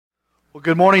Well,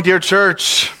 good morning, dear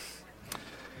church.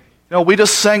 We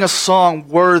just sang a song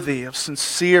worthy of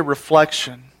sincere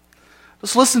reflection.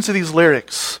 Just listen to these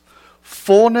lyrics.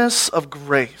 Fullness of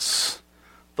grace,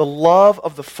 the love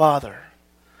of the Father,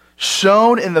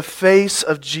 shown in the face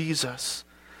of Jesus,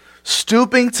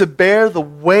 stooping to bear the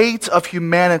weight of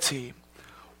humanity,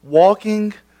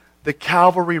 walking the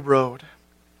Calvary road.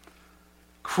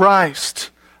 Christ,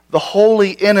 the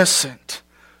holy innocent,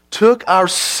 took our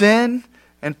sin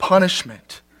and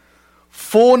punishment,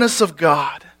 fullness of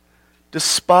God,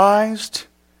 despised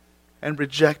and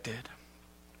rejected,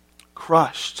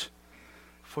 crushed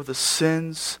for the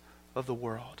sins of the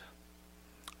world.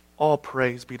 All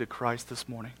praise be to Christ this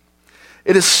morning.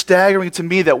 It is staggering to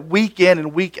me that week in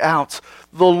and week out,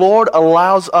 the Lord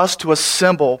allows us to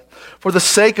assemble for the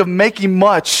sake of making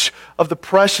much of the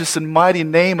precious and mighty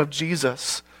name of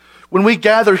Jesus. When we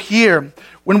gather here,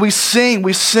 when we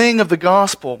sing of the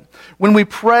gospel. When we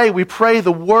pray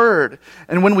the word.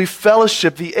 And when we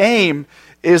fellowship, the aim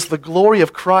is the glory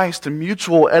of Christ and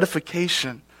mutual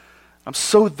edification. I'm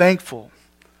so thankful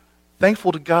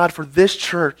to God for this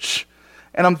church.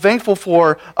 And I'm thankful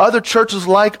for other churches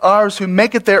like ours who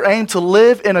make it their aim to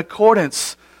live in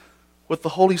accordance with the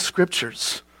Holy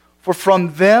Scriptures. For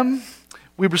from them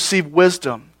we receive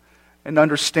wisdom and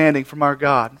understanding from our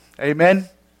God. Amen.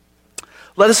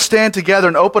 Let us stand together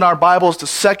and open our Bibles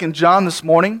to 2 John this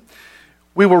morning.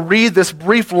 We will read this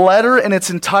brief letter in its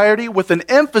entirety with an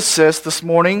emphasis this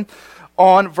morning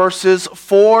on verses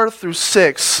 4 through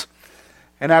 6.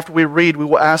 And after we read, we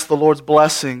will ask the Lord's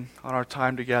blessing on our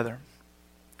time together.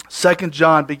 2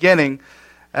 John, beginning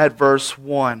at verse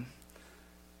 1.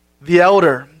 The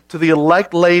elder to the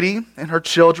elect lady and her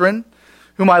children,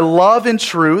 whom I love in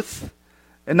truth,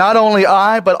 and not only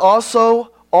I, but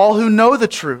also all who know the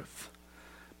truth,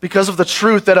 because of the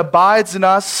truth that abides in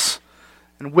us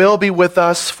and will be with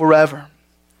us forever.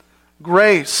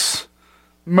 Grace,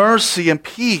 mercy, and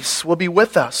peace will be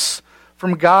with us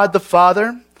from God the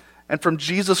Father and from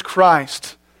Jesus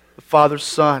Christ, the Father's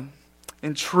Son,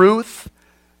 in truth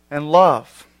and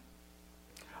love.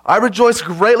 I rejoice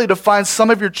greatly to find some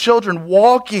of your children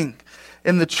walking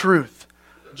in the truth,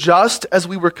 just as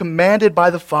we were commanded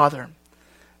by the Father.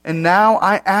 And now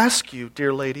I ask you,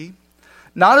 dear lady,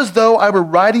 not as though I were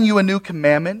writing you a new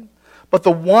commandment, but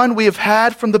the one we have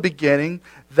had from the beginning,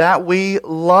 that we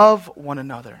love one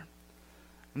another.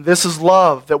 And this is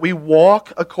love, that we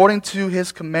walk according to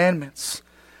His commandments.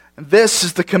 And this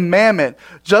is the commandment,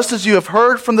 just as you have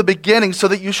heard from the beginning, so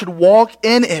that you should walk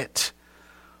in it.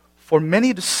 For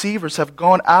many deceivers have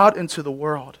gone out into the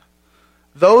world,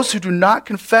 those who do not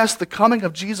confess the coming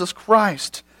of Jesus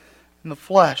Christ in the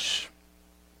flesh.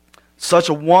 Such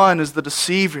a one is the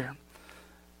deceiver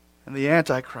and the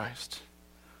Antichrist.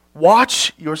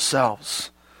 Watch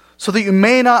yourselves, so that you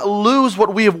may not lose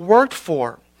what we have worked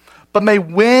for, but may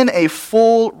win a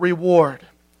full reward.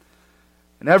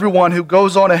 And everyone who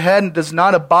goes on ahead and does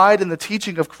not abide in the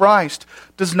teaching of Christ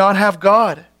does not have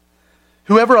God.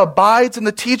 Whoever abides in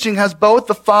the teaching has both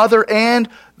the Father and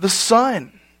the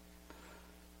Son.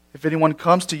 If anyone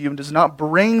comes to you and does not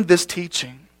bring this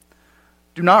teaching,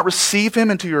 do not receive him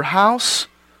into your house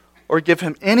or give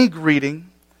him any greeting,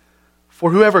 for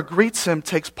whoever greets him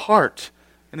takes part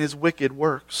in his wicked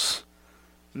works.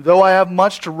 And though I have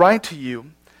much to write to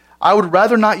you, I would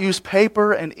rather not use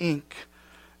paper and ink.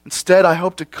 Instead, I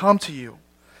hope to come to you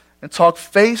and talk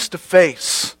face to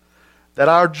face, that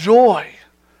our joy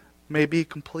may be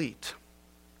complete.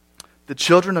 The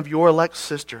children of your elect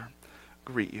sister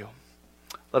greet you.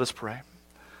 Let us pray.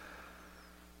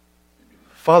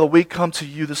 Father, we come to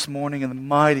you this morning in the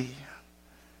mighty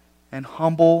and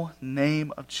humble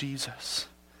name of Jesus.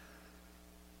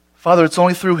 Father, it's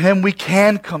only through Him we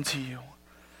can come to you.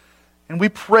 And we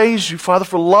praise you, Father,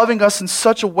 for loving us in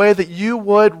such a way that you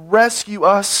would rescue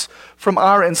us from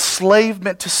our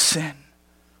enslavement to sin.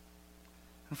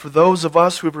 And for those of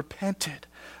us who have repented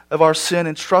of our sin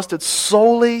and trusted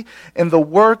solely in the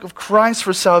work of Christ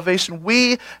for salvation,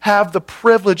 we have the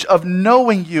privilege of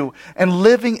knowing you and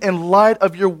living in light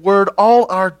of your word all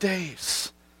our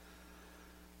days.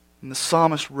 And the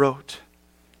psalmist wrote,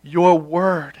 your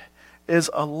word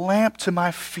is a lamp to my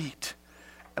feet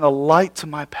and a light to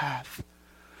my path.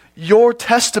 Your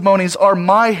testimonies are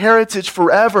my heritage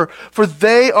forever, for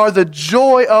they are the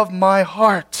joy of my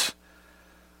heart.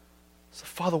 So,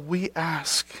 Father, we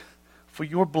ask for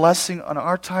your blessing on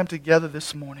our time together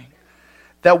this morning,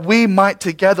 that we might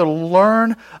together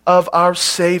learn of our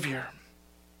Savior.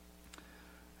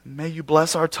 May you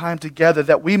bless our time together,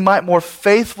 that we might more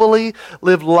faithfully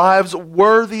live lives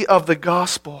worthy of the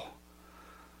gospel.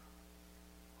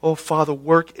 Oh, Father,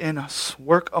 work in us,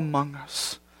 work among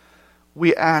us.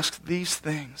 We ask these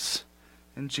things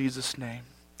in Jesus' name.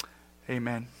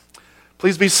 Amen.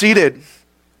 Please be seated.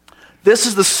 This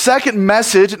is the second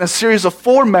message in a series of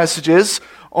 4 messages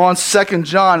on 2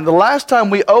 John. And the last time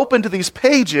we opened these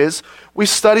pages, we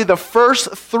studied the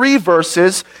first 3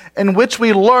 verses in which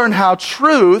we learn how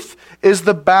truth is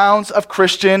the bounds of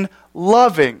Christian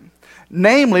loving.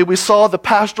 Namely, we saw the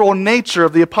pastoral nature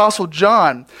of the Apostle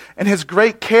John and his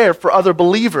great care for other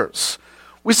believers.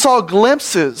 We saw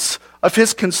glimpses of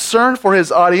his concern for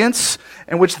his audience,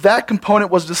 in which that component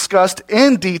was discussed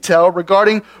in detail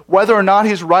regarding whether or not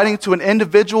he's writing to an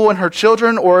individual and her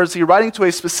children, or is he writing to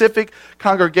a specific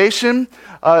congregation.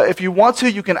 If you want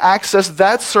to, you can access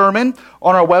that sermon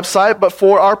on our website, but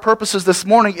for our purposes this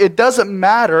morning, it doesn't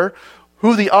matter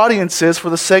who the audience is for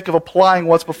the sake of applying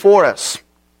what's before us.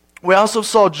 We also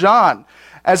saw John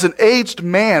as an aged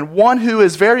man, one who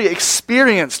is very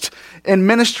experienced in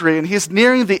ministry, and he's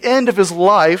nearing the end of his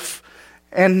life.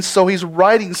 And so he's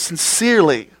writing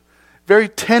sincerely, very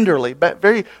tenderly, but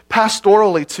very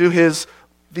pastorally to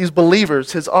these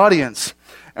believers, his audience.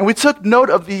 And we took note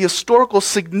of the historical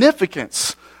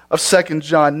significance of 2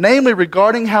 John, namely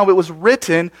regarding how it was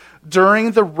written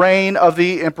during the reign of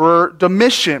the Emperor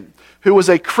Domitian, who was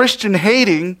a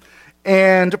Christian-hating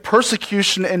and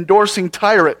persecution-endorsing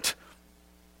tyrant.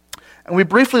 And we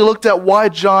briefly looked at why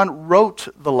John wrote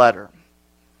the letter.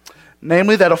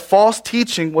 Namely, that a false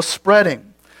teaching was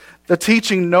spreading. The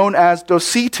teaching known as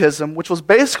Docetism, which was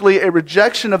basically a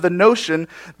rejection of the notion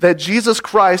that Jesus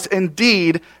Christ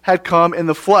indeed had come in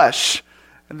the flesh.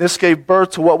 And this gave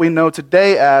birth to what we know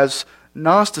today as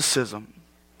Gnosticism.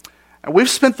 And we've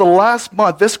spent the last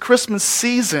month, this Christmas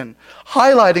season,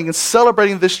 highlighting and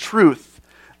celebrating this truth,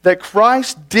 that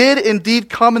Christ did indeed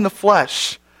come in the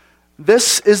flesh.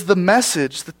 This is the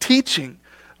message, the teaching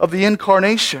of the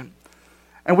incarnation.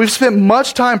 And we've spent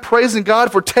much time praising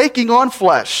God for taking on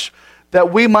flesh,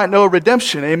 that we might know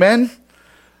redemption. Amen?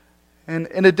 And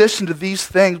in addition to these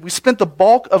things, we spent the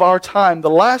bulk of our time,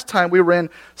 the last time we were in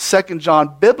 2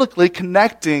 John, biblically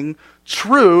connecting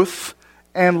truth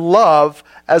and love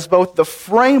as both the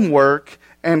framework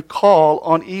and call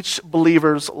on each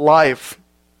believer's life.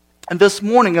 And this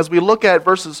morning, as we look at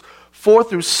verses 4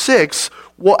 through 6,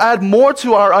 we'll add more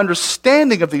to our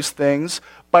understanding of these things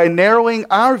by narrowing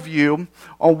our view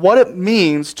on what it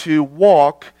means to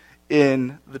walk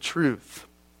in the truth.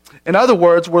 In other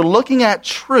words, we're looking at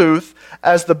truth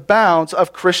as the bounds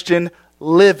of Christian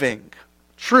living.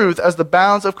 Truth as the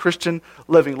bounds of Christian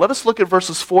living. Let us look at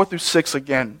verses 4 through 6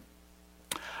 again.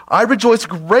 I rejoice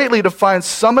greatly to find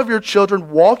some of your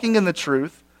children walking in the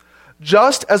truth,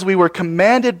 just as we were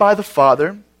commanded by the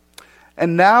Father.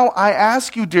 And now I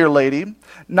ask you, dear lady,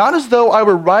 not as though I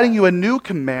were writing you a new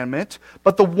commandment,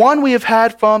 but the one we have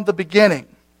had from the beginning,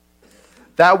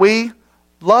 that we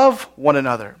love one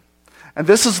another. And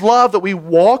this is love, that we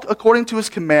walk according to his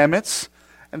commandments.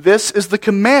 And this is the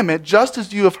commandment, just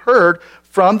as you have heard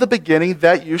from the beginning,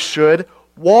 that you should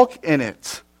walk in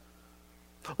it.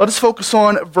 Let us focus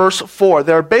on verse 4.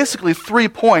 There are basically 3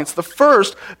 points. The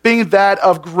first being that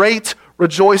of great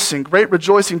rejoicing. Great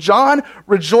rejoicing. John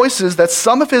rejoices that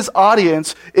some of his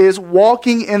audience is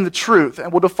walking in the truth.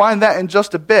 And we'll define that in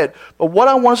just a bit. But what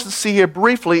I want us to see here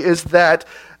briefly is that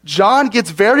John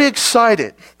gets very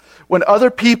excited when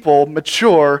other people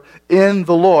mature in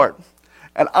the Lord.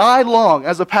 And I long,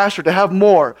 as a pastor, to have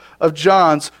more of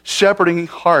John's shepherding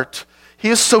heart. He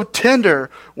is so tender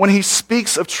when he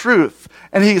speaks of truth.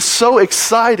 And he is so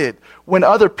excited when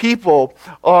other people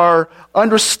are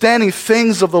understanding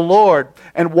things of the Lord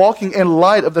and walking in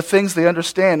light of the things they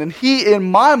understand. And he, in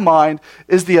my mind,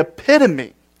 is the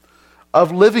epitome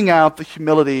of living out the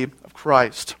humility of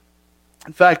Christ.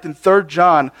 In fact, in 3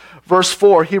 John, verse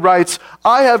 4, he writes,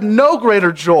 I have no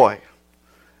greater joy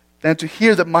than to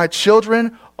hear that my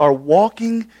children are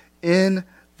walking in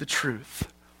the truth.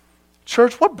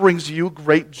 Church, what brings you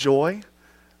great joy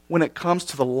when it comes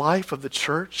to the life of the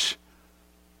church?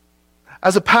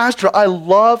 As a pastor, I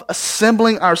love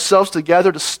assembling ourselves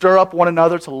together to stir up one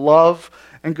another to love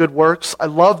and good works. I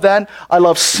love that. I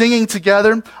love singing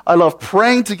together. I love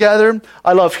praying together.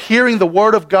 I love hearing the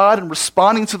Word of God and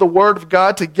responding to the Word of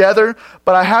God together.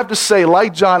 But I have to say,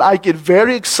 like John, I get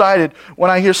very excited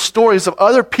when I hear stories of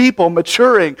other people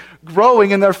maturing, growing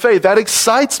in their faith. That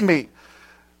excites me.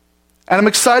 And I'm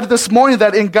excited this morning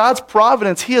that in God's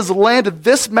providence, He has landed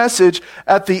this message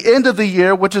at the end of the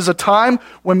year, which is a time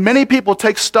when many people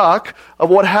take stock of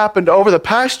what happened over the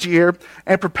past year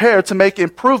and prepare to make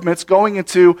improvements going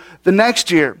into the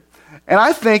next year. And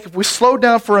I think if we slowed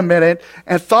down for a minute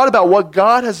and thought about what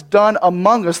God has done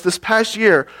among us this past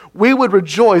year, we would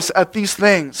rejoice at these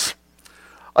things.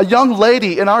 A young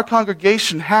lady in our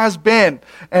congregation has been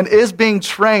and is being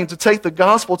trained to take the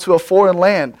gospel to a foreign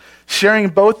land, sharing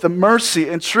both the mercy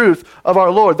and truth of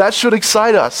our Lord. That should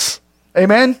excite us.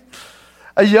 Amen?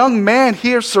 A young man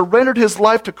here surrendered his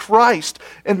life to Christ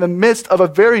in the midst of a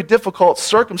very difficult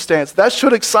circumstance. That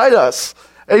should excite us.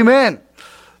 Amen.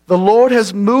 The Lord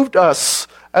has moved us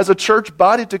as a church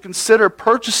body to consider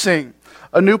purchasing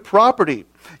a new property.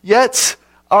 Yet,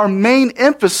 our main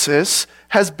emphasis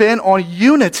has been on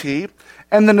unity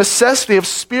and the necessity of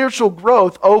spiritual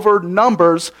growth over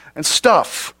numbers and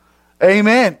stuff.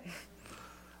 Amen.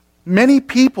 Many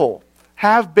people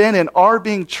have been and are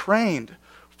being trained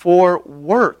for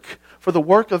the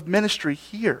work of ministry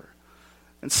here.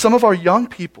 And some of our young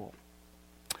people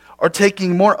are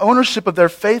taking more ownership of their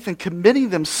faith and committing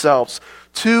themselves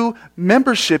to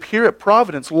membership here at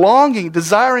Providence, longing,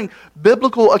 desiring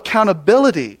biblical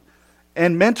accountability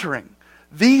and mentoring.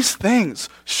 These things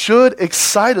should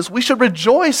excite us. We should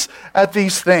rejoice at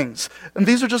these things. And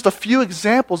these are just a few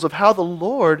examples of how the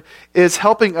Lord is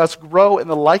helping us grow in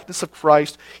the likeness of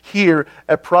Christ here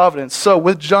at Providence. So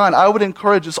with John, I would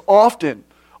encourage us often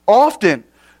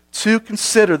to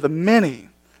consider the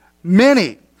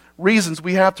many reasons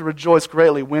we have to rejoice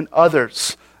greatly when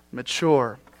others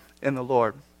mature in the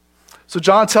Lord. So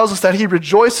John tells us that he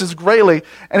rejoices greatly,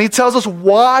 and he tells us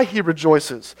why he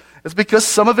rejoices. It's because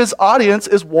some of his audience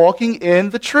is walking in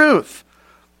the truth.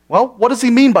 Well, what does he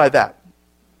mean by that?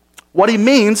 What he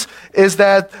means is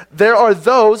that there are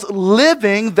those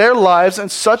living their lives in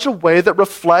such a way that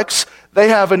reflects they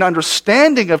have an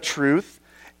understanding of truth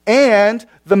and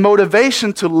the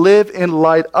motivation to live in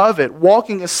light of it.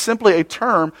 Walking is simply a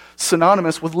term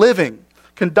synonymous with living,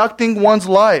 conducting one's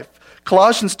life.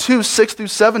 Colossians 2, 6 through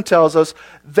 7 tells us,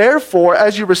 "Therefore,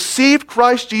 as you received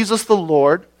Christ Jesus the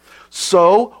Lord,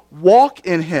 so walk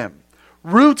in him,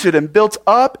 rooted and built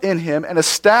up in him and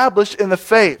established in the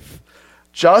faith,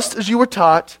 just as you were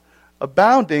taught,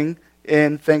 abounding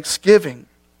in thanksgiving."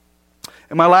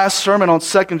 In my last sermon on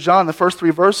 2 John, the first 3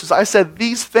 verses, I said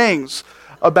these things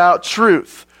about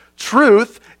truth.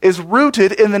 Truth is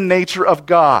rooted in the nature of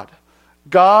God.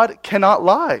 God cannot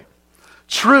lie.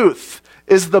 Truth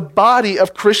is the body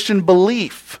of Christian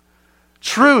belief.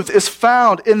 Truth is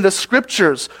found in the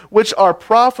Scriptures, which are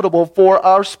profitable for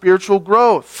our spiritual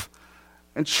growth.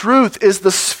 And truth is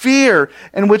the sphere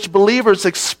in which believers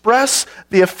express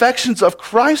the affections of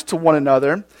Christ to one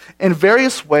another in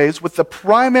various ways with the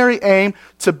primary aim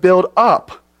to build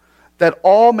up, that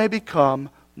all may become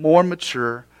more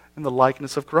mature in the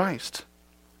likeness of Christ.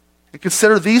 And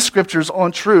consider these scriptures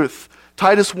on truth.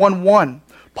 Titus 1:1,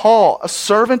 Paul, a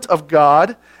servant of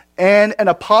God and an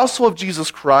apostle of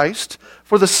Jesus Christ,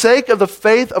 for the sake of the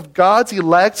faith of God's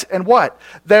elect and what?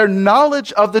 Their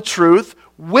knowledge of the truth,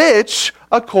 which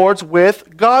accords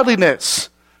with godliness.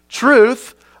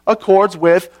 Truth accords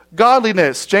with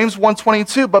godliness. James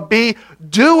 1:22, but be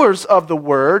doers of the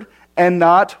word and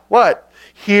not what?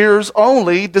 Hearers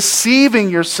only, deceiving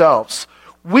yourselves.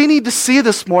 We need to see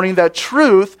this morning that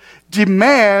truth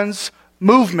demands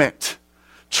movement.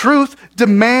 Truth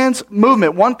demands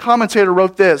movement. One commentator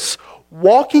wrote this: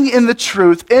 walking in the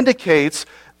truth indicates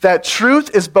that truth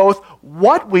is both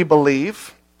what we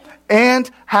believe and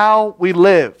how we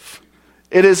live.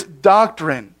 It is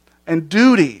doctrine and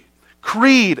duty,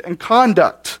 creed and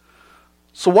conduct.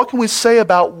 So what can we say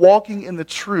about walking in the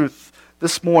truth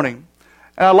this morning?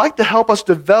 And I'd like to help us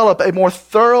develop a more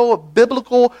thorough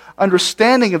biblical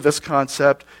understanding of this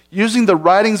concept using the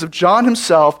writings of John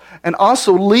himself and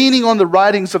also leaning on the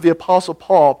writings of the Apostle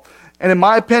Paul. And in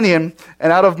my opinion,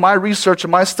 and out of my research and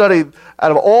my study,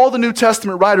 out of all the New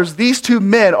Testament writers, these two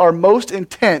men are most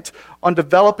intent on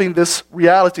developing this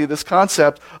reality, this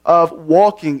concept of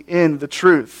walking in the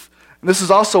truth. And this is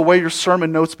also where your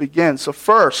sermon notes begin. So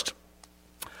first,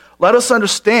 let us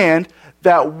understand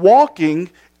that walking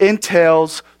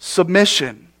entails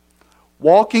submission.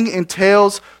 Walking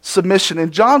entails submission.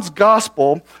 In John's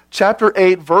Gospel, chapter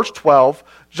 8, verse 12,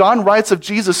 John writes of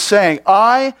Jesus saying,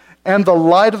 "I am the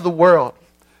light of the world.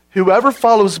 Whoever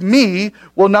follows me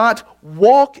will not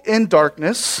walk in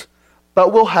darkness,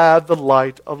 but will have the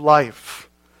light of life."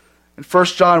 In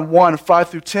 1 John 1, 5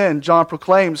 through 10, John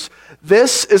proclaims,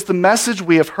 "This is the message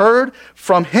we have heard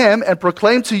from him and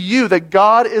proclaim to you, that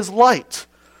God is light,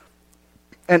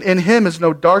 and in him is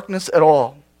no darkness at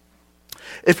all.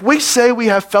 If we say we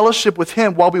have fellowship with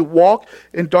him while we walk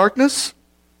in darkness,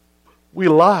 we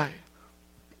lie.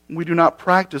 We do not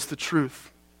practice the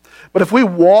truth. But if we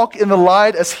walk in the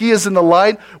light as he is in the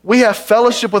light, we have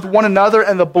fellowship with one another,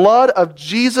 and the blood of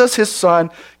Jesus, his Son,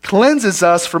 cleanses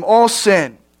us from all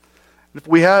sin. If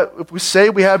we say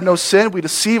we have no sin, we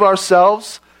deceive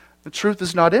ourselves, The truth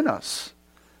is not in us.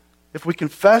 If we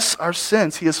confess our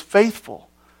sins, he is faithful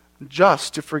and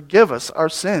just to forgive us our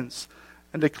sins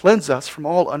and to cleanse us from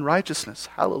all unrighteousness.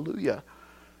 Hallelujah.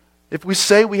 If we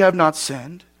say we have not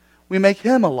sinned, we make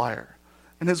him a liar,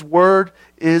 and his word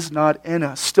is not in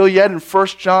us. Still yet in 1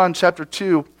 John chapter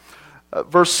 2,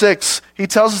 verse 6, he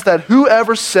tells us that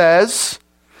whoever says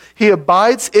he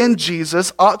abides in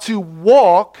Jesus ought to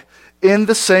walk in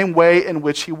the same way in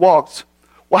which he walked.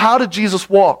 Well, how did Jesus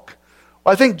walk?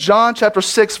 Well, I think John chapter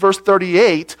 6, verse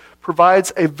 38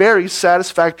 provides a very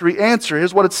satisfactory answer.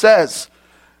 Here's what it says.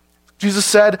 Jesus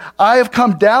said, I have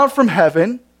come down from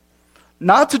heaven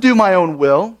not to do my own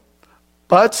will,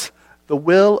 but the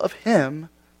will of him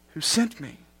who sent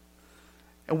me.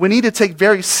 And we need to take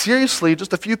very seriously,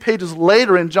 just a few pages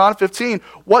later in John 15,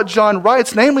 what John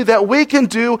writes, namely that we can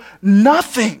do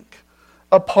nothing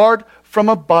apart from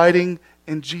abiding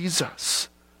in Jesus,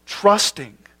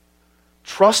 trusting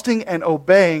and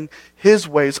obeying his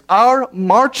ways. Our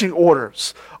marching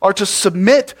orders are to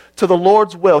submit to the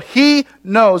Lord's will. He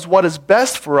knows what is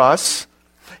best for us.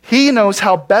 He knows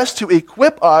how best to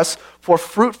equip us for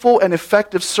fruitful and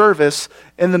effective service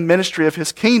in the ministry of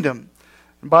his kingdom.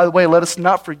 And by the way, let us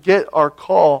not forget our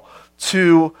call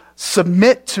to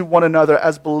submit to one another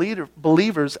as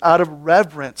believers out of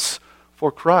reverence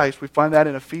for Christ. We find that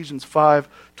in Ephesians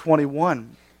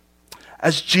 5:21.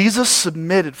 As Jesus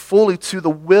submitted fully to the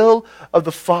will of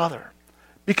the Father,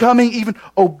 becoming even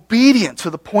obedient to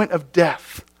the point of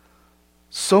death,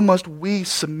 so must we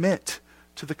submit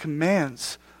to the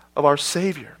commands of our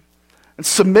Savior. And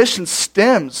submission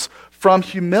stems from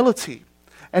humility.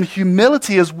 And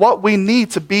humility is what we need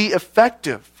to be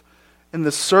effective in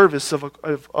the service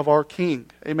of our King.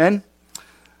 Amen?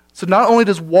 So not only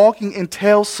does walking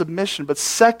entail submission, but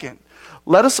second,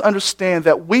 let us understand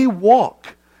that we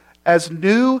walk as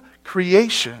new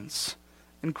creations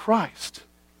in Christ.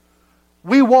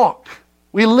 We walk,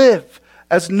 we live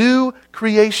as new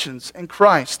creations in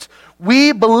Christ.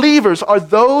 We believers are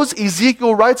those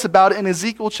Ezekiel writes about in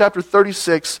Ezekiel chapter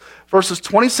 36, verses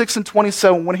 26 and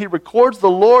 27, when he records the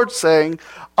Lord saying,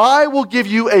 I will give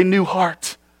you a new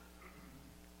heart,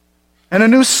 and a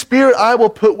new spirit I will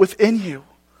put within you.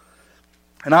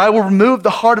 And I will remove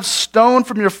the heart of stone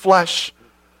from your flesh,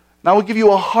 and I will give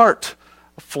you a heart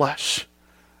of flesh.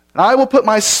 And I will put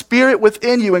my spirit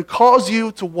within you and cause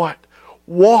you to what?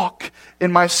 Walk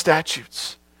in my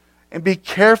statutes and be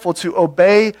careful to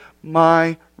obey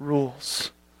my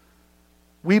rules.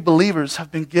 We believers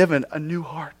have been given a new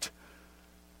heart.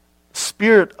 The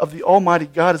Spirit of the Almighty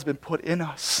God has been put in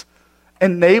us,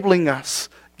 enabling us,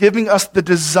 giving us the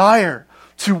desire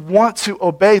to want to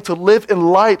obey, to live in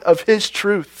light of his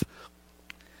truth.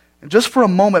 And just for a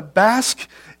moment, bask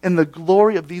in the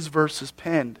glory of these verses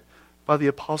penned by the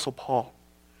Apostle Paul.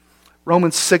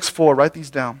 Romans 6:4, write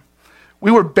these down.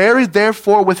 We were buried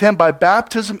therefore with him by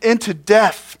baptism into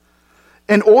death,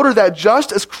 in order that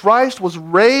just as Christ was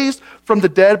raised from the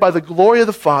dead by the glory of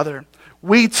the Father,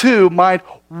 we too might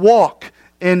walk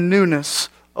in newness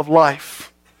of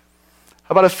life.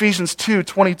 How about Ephesians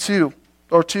 2:22,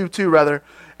 or 2:2 rather?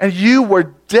 And you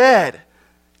were dead.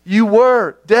 You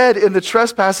were dead in the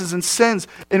trespasses and sins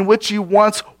in which you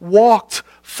once walked,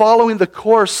 following the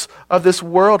course of this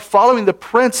world, following the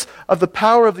prince of the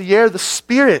power of the air, the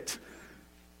spirit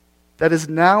that is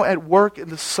now at work in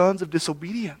the sons of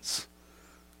disobedience.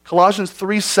 Colossians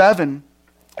 3:7,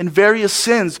 in various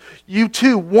sins you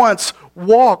too once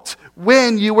walked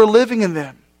when you were living in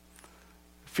them.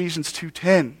 Ephesians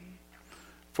 2:10,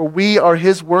 for we are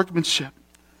his workmanship,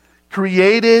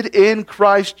 created in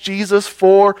Christ Jesus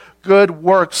for good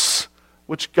works,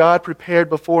 which God prepared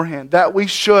beforehand, that we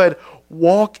should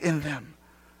walk in them.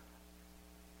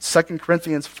 2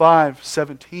 Corinthians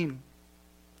 5:17,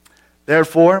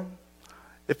 therefore,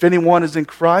 if anyone is in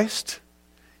Christ,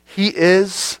 he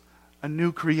is a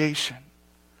new creation.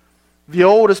 The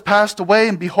old has passed away,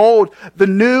 and behold, the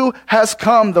new has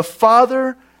come. The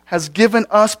Father has given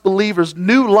us believers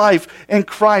new life in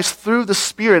Christ through the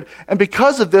Spirit. And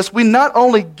because of this, we not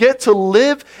only get to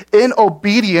live in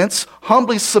obedience,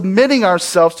 humbly submitting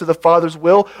ourselves to the Father's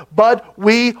will, but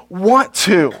we want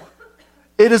to.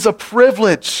 It is a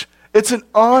privilege. It's an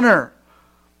honor.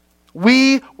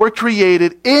 We were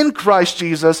created in Christ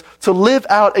Jesus to live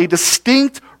out a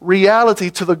distinct reality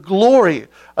to the glory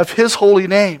of his holy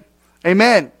name.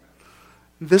 Amen.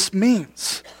 This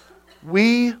means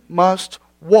we must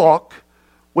walk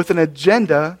with an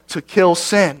agenda to kill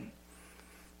sin. And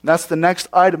that's the next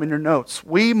item in your notes.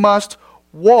 We must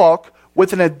walk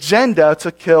with an agenda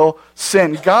to kill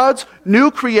sin. God's new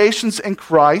creations in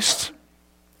Christ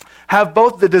have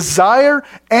both the desire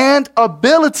and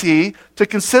ability to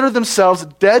consider themselves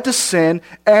dead to sin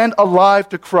and alive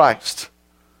to Christ.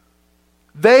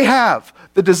 They have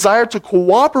the desire to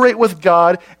cooperate with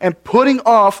God and putting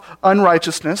off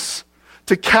unrighteousness,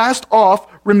 to cast off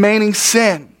remaining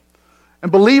sin. And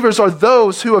believers are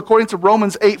those who, according to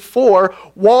Romans 8:4,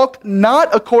 walk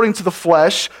not according to the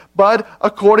flesh, but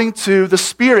according to the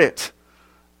Spirit.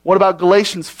 What about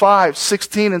Galatians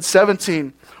 5:16 and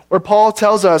 17, where Paul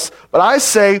tells us, "But I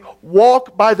say,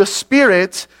 walk by the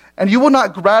Spirit, and you will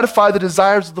not gratify the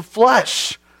desires of the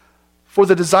flesh. For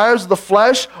the desires of the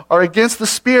flesh are against the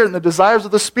Spirit, and the desires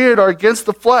of the Spirit are against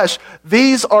the flesh.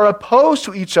 These are opposed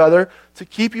to each other to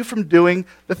keep you from doing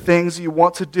the things you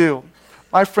want to do."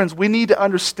 My friends, we need to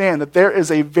understand that there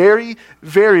is a very,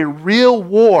 very real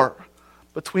war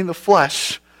between the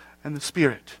flesh and the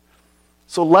Spirit.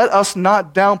 So let us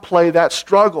not downplay that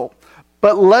struggle,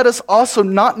 but let us also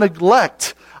not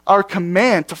neglect our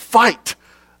command to fight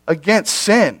against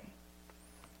sin,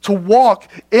 to walk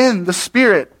in the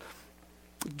Spirit.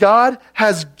 God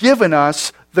has given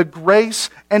us the grace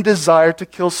and desire to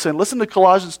kill sin. Listen to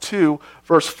Colossians 2,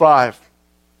 verse 5.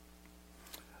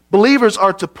 Believers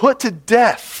are to put to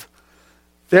death,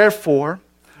 therefore,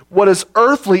 what is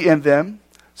earthly in them,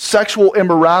 sexual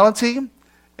immorality,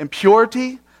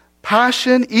 impurity,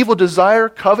 passion, evil desire,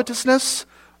 covetousness,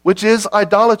 which is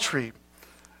idolatry.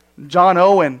 John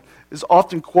Owen is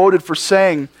often quoted for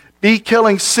saying, "Be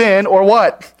killing sin, or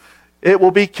what? It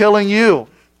will be killing you."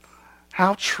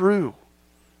 How true.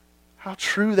 How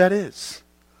true that is.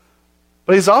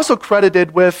 But he's also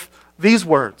credited with these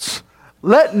words,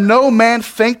 "Let no man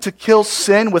think to kill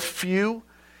sin with few,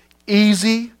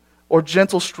 easy, or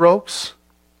gentle strokes.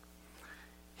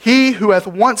 He who hath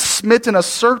once smitten a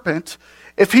serpent,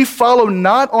 if he follow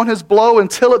not on his blow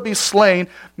until it be slain,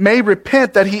 may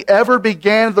repent that he ever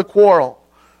began the quarrel.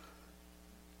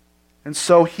 And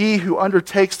so he who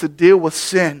undertakes to deal with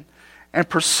sin and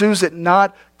pursues it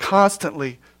not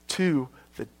constantly to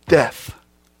the death."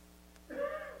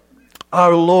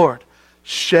 Our Lord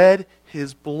shed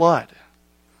his blood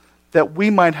that we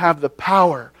might have the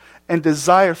power and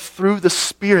desire through the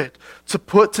Spirit to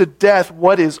put to death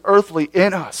what is earthly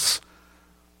in us.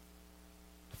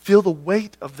 Feel the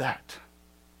weight of that.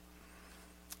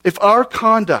 If our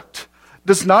conduct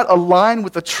does not align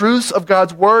with the truths of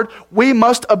God's word, we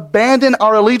must abandon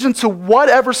our allegiance to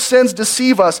whatever sins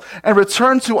deceive us and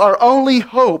return to our only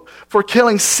hope for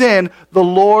killing sin, the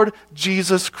Lord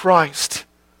Jesus Christ.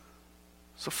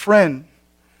 So, friend,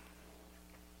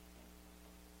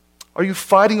 are you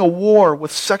fighting a war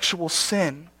with sexual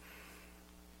sin?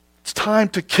 It's time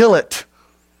to kill it.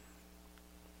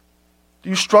 Do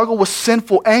you struggle with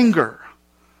sinful anger?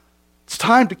 It's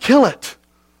time to kill it.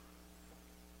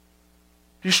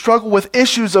 Do you struggle with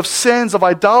issues of sins, of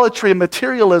idolatry and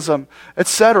materialism,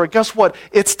 etc.? Guess what?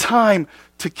 It's time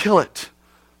to kill it.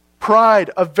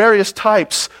 Pride of various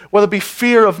types, whether it be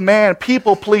fear of man,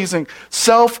 people-pleasing,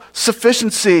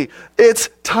 self-sufficiency, it's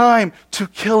time to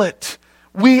kill it.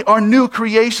 We are new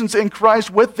creations in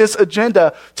Christ with this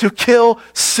agenda to kill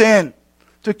sin,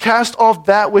 to cast off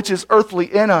that which is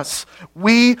earthly in us.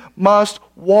 We must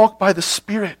walk by the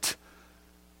Spirit.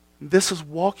 This is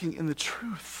walking in the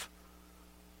truth.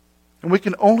 And we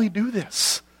can only do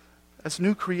this as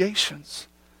new creations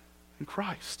in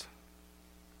Christ.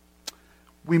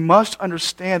 We must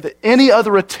understand that any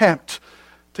other attempt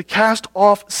to cast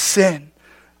off sin,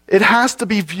 it has to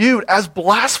be viewed as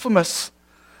blasphemous,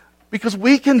 because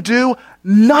we can do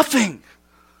nothing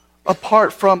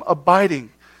apart from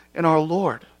abiding in our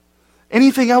Lord.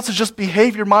 Anything else is just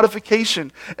behavior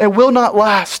modification and will not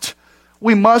last.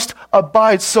 We must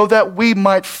abide so that we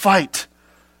might fight.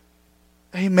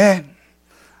 Amen.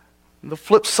 And the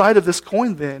flip side of this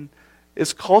coin then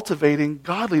is cultivating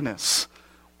godliness.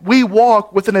 We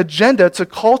walk with an agenda to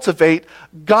cultivate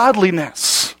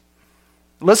godliness.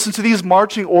 Listen to these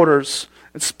marching orders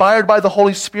inspired by the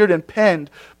Holy Spirit and penned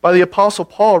by the Apostle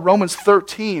Paul, Romans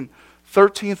 13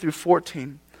 through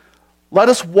 14. Let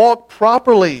us walk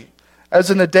properly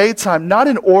as in the daytime, not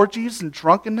in orgies and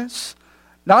drunkenness,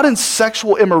 not in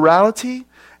sexual immorality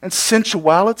and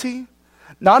sensuality,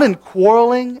 not in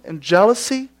quarreling and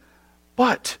jealousy,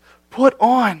 but put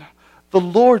on the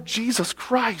Lord Jesus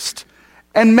Christ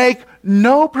and make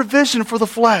no provision for the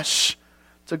flesh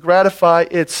to gratify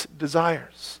its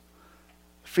desires.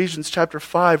 Ephesians chapter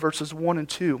 5, verses 1 and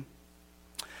 2.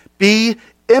 Be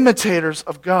imitators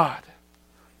of God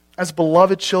as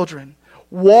beloved children.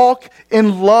 Walk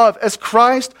in love as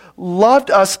Christ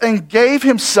loved us and gave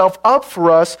himself up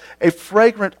for us, a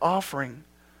fragrant offering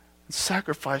and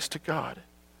sacrifice to God.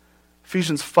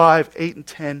 Ephesians 5, 8 and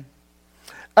 10.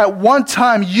 At one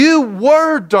time you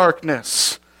were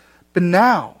darkness, but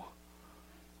now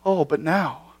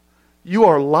you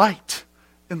are light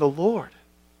in the Lord.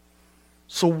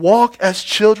 So walk as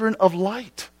children of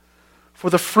light.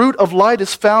 For the fruit of light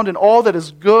is found in all that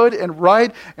is good and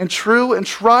right and true, and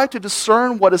try to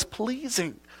discern what is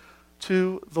pleasing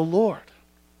to the Lord.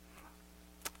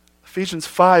 Ephesians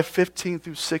 5:15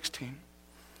 through 16.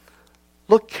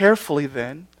 Look carefully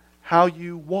then how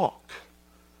you walk,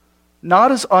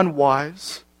 not as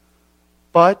unwise,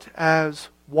 but as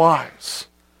wise,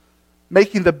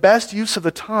 making the best use of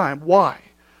the time. Why?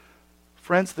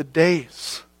 Friends, the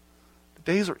days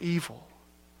are evil.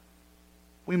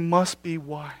 We must be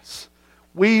wise.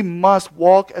 We must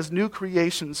walk as new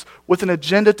creations with an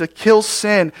agenda to kill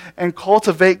sin and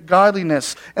cultivate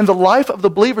godliness. In the life of the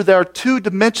believer, there are two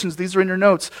dimensions. These are in your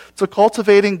notes. To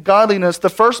cultivating godliness. The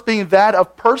first being that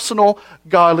of personal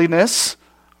godliness.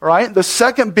 Right? The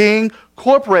second being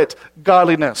corporate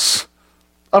godliness.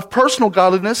 Of personal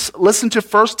godliness, listen to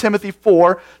 1 Timothy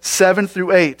 4:7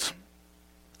 through 8.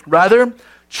 Rather,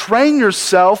 train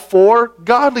yourself for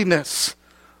godliness.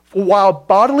 For while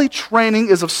bodily training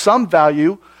is of some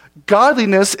value,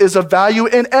 godliness is of value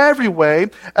in every way,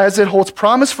 as it holds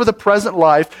promise for the present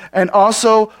life and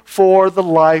also for the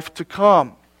life to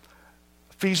come.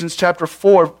 Ephesians chapter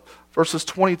 4, verses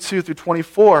 22 through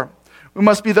 24. We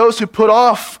must be those who put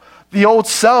off the old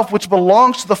self, which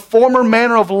belongs to the former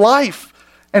manner of life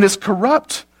and is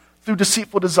corrupt through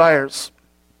deceitful desires.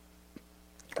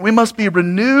 We must be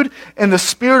renewed in the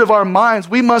spirit of our minds.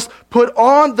 We must put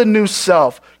on the new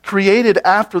self, created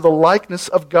after the likeness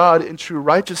of God in true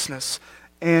righteousness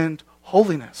and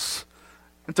holiness.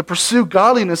 And to pursue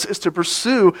godliness is to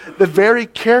pursue the very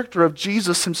character of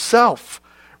Jesus himself,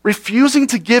 refusing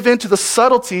to give in to the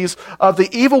subtleties of the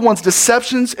evil one's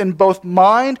deceptions in both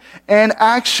mind and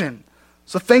action.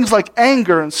 So things like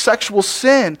anger and sexual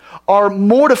sin are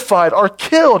mortified, are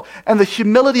killed, and the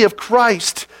humility of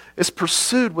Christ is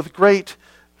pursued with great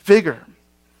vigor.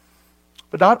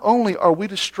 But not only are we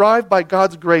to strive by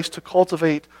God's grace to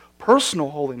cultivate personal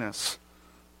holiness,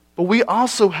 but we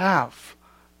also have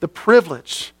the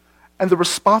privilege and the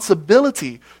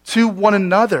responsibility to one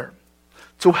another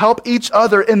to help each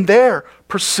other in their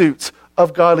pursuit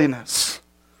of godliness.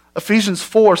 Ephesians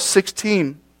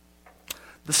 4:16,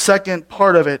 the second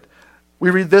part of it, we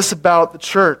read this about the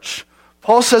church.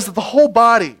 Paul says that the whole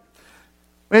body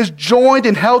is joined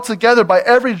and held together by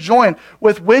every joint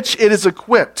with which it is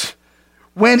equipped.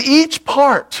 When each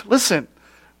part, listen,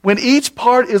 when each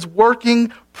part is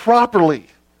working properly,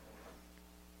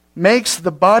 makes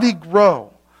the body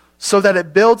grow so that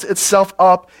it builds itself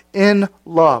up in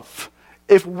love.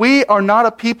 If we are not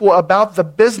a people about the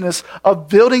business of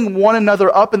building one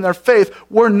another up in their faith,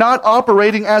 we're not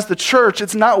operating as the church.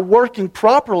 It's not working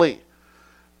properly.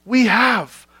 We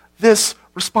have this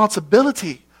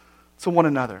responsibility to one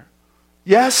another.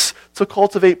 Yes, to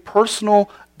cultivate personal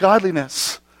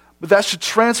godliness, but that should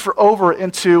transfer over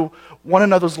into one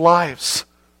another's lives,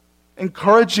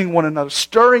 encouraging one another,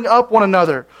 stirring up one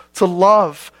another to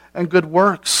love and good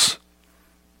works.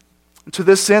 And to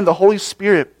this end, the Holy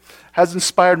Spirit has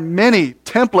inspired many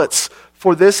templates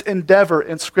for this endeavor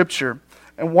in Scripture.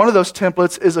 And one of those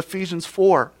templates is Ephesians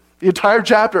 4, the entire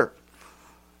chapter.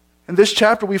 In this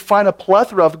chapter, we find a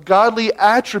plethora of godly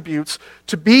attributes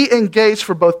to be engaged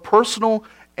for both personal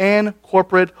and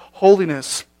corporate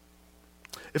holiness.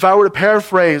 If I were to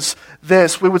paraphrase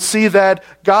this, we would see that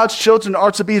God's children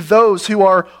are to be those who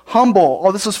are humble.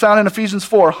 All this is found in Ephesians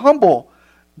 4. Humble,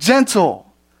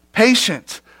 gentle,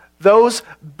 patient, those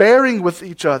bearing with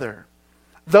each other,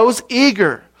 those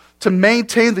eager to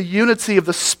maintain the unity of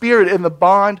the Spirit in the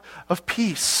bond of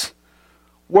peace,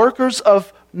 workers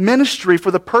of ministry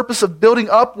for the purpose of building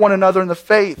up one another in the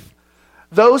faith,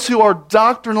 those who are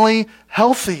doctrinally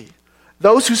healthy,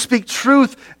 those who speak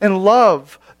truth in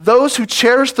love, those who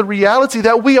cherish the reality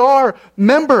that we are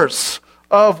members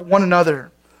of one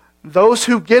another, those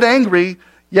who get angry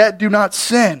yet do not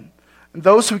sin, and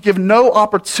those who give no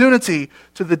opportunity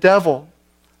to the devil,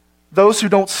 those who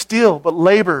don't steal but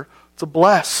labor to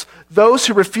bless, those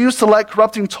who refuse to let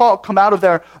corrupting talk come out of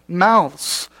their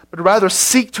mouths, but rather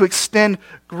seek to extend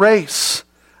grace,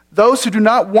 those who do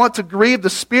not want to grieve the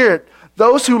Spirit,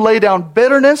 those who lay down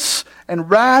bitterness and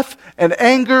wrath and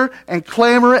anger and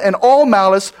clamor and all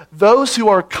malice, those who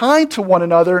are kind to one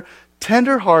another,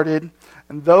 tender-hearted,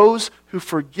 and those who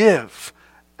forgive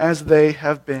as they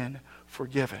have been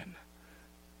forgiven.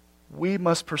 We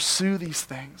must pursue these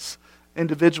things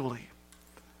individually,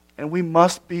 and we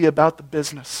must be about the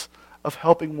business of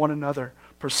helping one another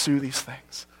pursue these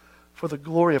things for the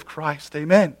glory of Christ.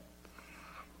 Amen.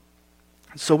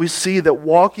 So we see that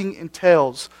walking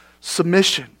entails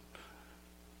submission.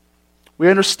 We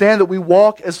understand that we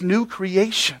walk as new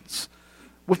creations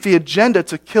with the agenda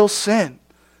to kill sin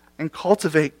and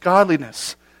cultivate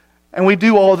godliness. And we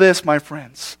do all this, my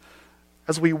friends,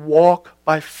 as we walk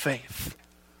by faith.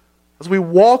 As we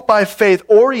walk by faith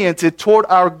oriented toward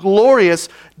our glorious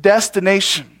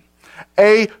destination.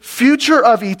 A future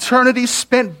of eternity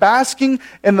spent basking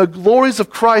in the glories of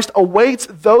Christ awaits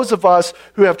those of us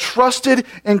who have trusted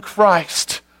in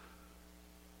Christ.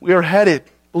 We are headed,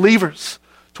 believers,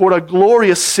 toward a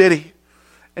glorious city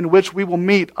in which we will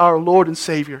meet our Lord and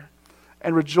Savior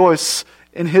and rejoice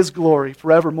in His glory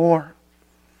forevermore.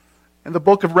 In the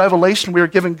book of Revelation, we are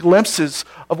given glimpses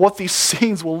of what these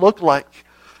scenes will look like.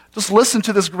 Just listen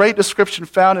to this great description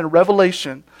found in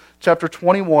Revelation chapter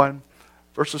 21,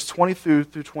 verses 22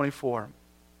 through 24.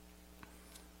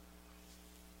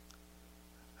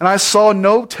 And I saw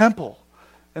no temple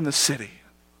in the city,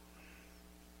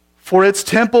 for its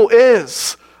temple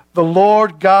is the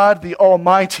Lord God the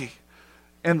Almighty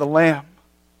and the Lamb.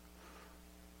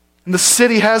 And the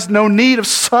city has no need of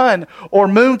sun or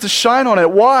moon to shine on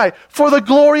it. Why? For the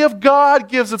glory of God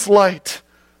gives its light,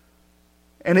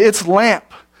 and its lamp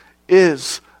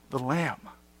is the Lamb.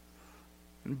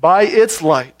 And by its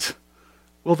light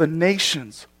will the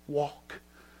nations walk.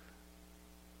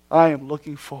 I am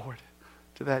looking forward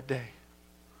to that day.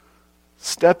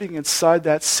 Stepping inside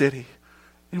that city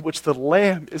in which the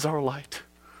Lamb is our light.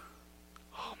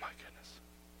 Oh my goodness.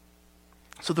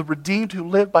 So the redeemed who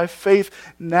live by faith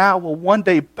now will one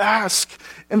day bask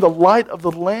in the light of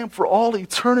the Lamb for all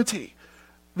eternity.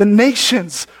 The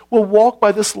nations will walk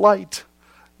by this light.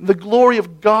 The glory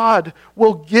of God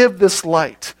will give this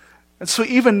light. And so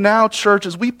even now, church,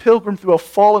 as we pilgrim through a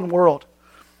fallen world,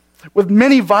 with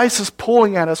many vices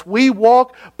pulling at us, we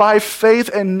walk by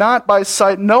faith and not by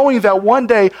sight, knowing that one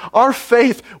day our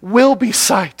faith will be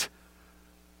sight.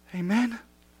 Amen?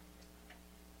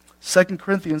 2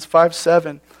 Corinthians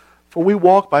 5:7, for we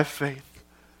walk by faith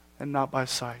and not by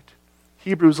sight.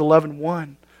 Hebrews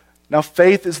 11:1, now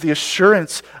faith is the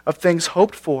assurance of things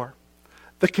hoped for,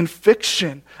 the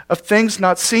conviction of things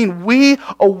not seen. We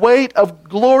await a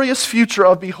glorious future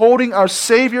of beholding our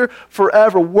Savior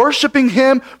forever, worshiping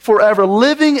Him forever,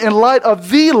 living in light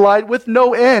of the light with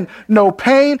no end, no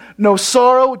pain, no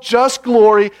sorrow, just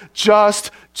glory, just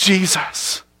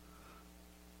Jesus.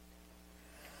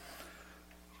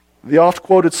 The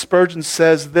oft-quoted Spurgeon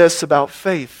says this about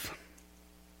faith.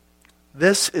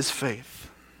 This is faith.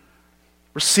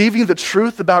 Receiving the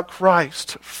truth about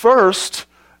Christ, first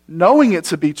knowing it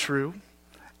to be true,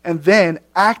 and then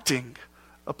acting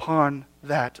upon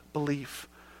that belief.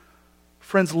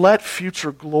 Friends, let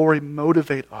future glory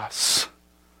motivate us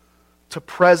to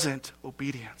present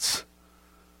obedience.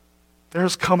 There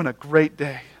is coming a great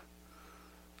day.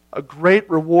 A great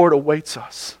reward awaits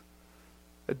us.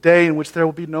 A day in which there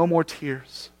will be no more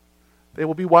tears. They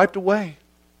will be wiped away.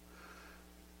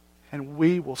 And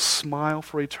we will smile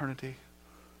for eternity,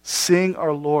 seeing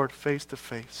our Lord face to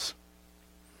face.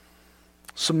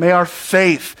 So may our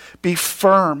faith be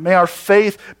firm. May our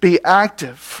faith be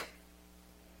active.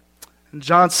 And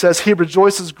John says he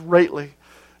rejoices greatly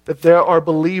that there are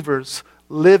believers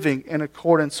living in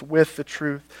accordance with the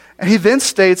truth. And he then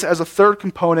states as a third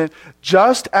component,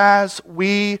 just as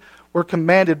we were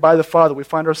commanded by the Father. We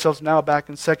find ourselves now back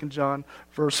in 2 John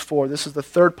verse 4. This is the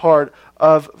third part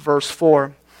of verse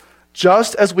 4.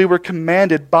 Just as we were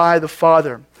commanded by the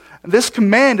Father. And this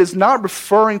command is not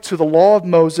referring to the law of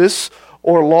Moses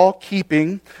or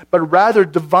law-keeping, but rather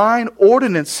divine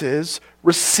ordinances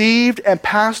received and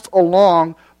passed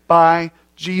along by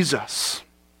Jesus.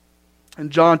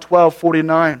 In John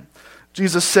 12:49,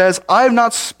 Jesus says, I have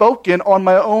not spoken on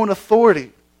my own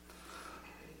authority,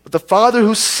 but the Father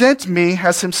who sent me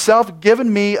has Himself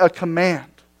given me a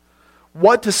command,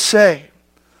 what to say,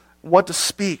 what to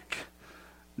speak.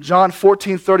 John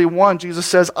 14:31, Jesus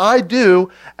says, I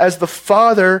do as the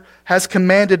Father has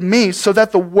commanded me, so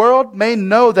that the world may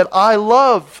know that I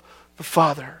love the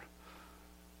Father.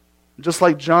 Just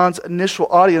like John's initial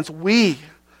audience, we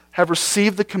have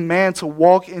received the command to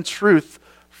walk in truth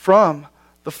from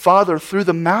the Father through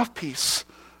the mouthpiece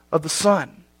of the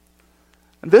Son.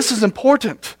 And this is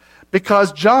important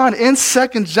because John, in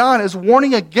 2 John, is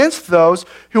warning against those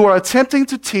who are attempting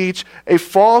to teach a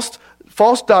false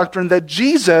doctrine that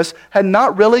Jesus had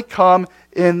not really come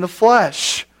in the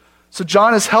flesh. So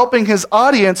John is helping his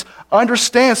audience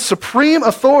understand supreme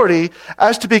authority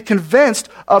as to be convinced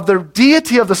of the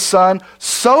deity of the Son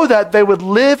so that they would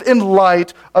live in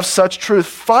light of such truth,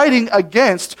 fighting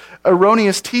against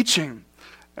erroneous teaching.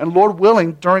 And Lord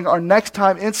willing, during our next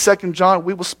time in 2 John,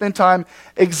 we will spend time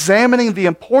examining the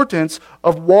importance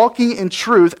of walking in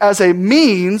truth as a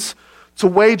means to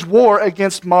wage war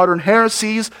against modern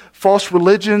heresies, false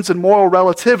religions, and moral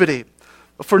relativity.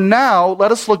 But for now,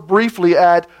 let us look briefly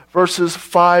at verses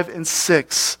 5 and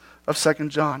 6 of 2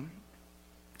 John.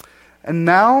 And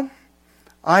now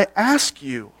I ask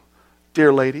you,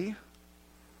 dear lady,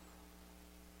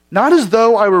 not as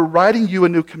though I were writing you a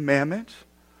new commandment,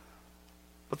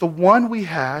 but the one we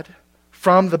had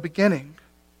from the beginning,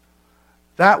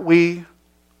 that we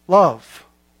love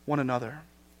one another.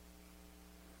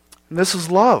 And this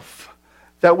is love,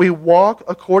 that we walk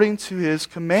according to his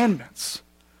commandments.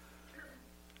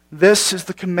 This is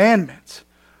the commandment,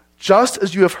 just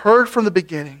as you have heard from the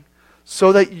beginning,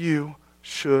 so that you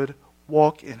should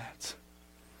walk in it.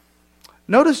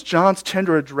 Notice John's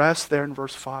tender address there in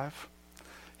verse 5.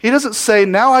 He doesn't say,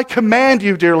 now I command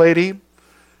you, dear lady,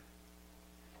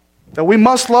 that we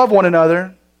must love one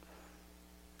another.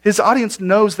 His audience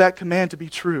knows that command to be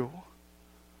true.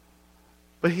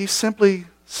 But he simply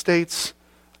states,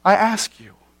 I ask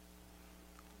you.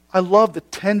 I love the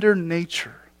tender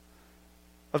nature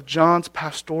of John's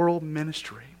pastoral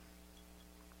ministry.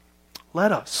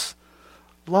 Let us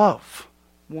love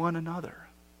one another.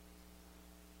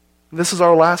 And this is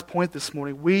our last point this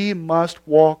morning. We must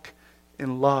walk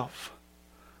in love,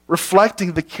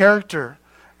 reflecting the character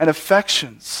and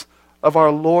affections of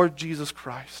our Lord Jesus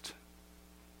Christ.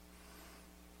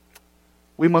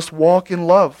 We must walk in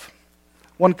love.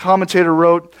 One commentator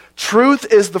wrote, truth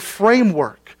is the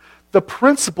framework, the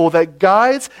principle that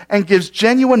guides and gives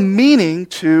genuine meaning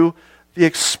to the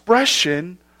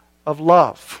expression of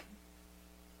love.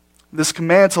 This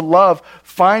command to love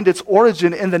find its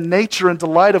origin in the nature and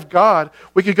delight of God.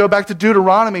 We could go back to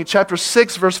Deuteronomy chapter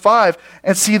 6, verse 5,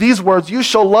 and see these words, you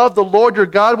shall love the Lord your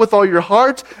God with all your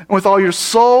heart, and with all your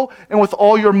soul, and with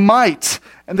all your might.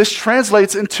 And this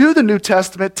translates into the New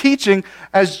Testament teaching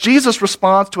as Jesus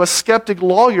responds to a skeptic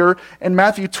lawyer in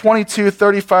Matthew 22,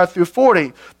 35 through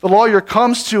 40. The lawyer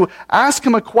comes to ask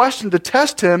him a question to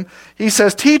test him. He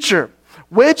says, teacher,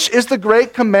 which is the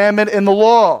great commandment in the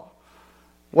law?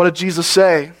 What did Jesus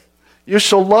say? You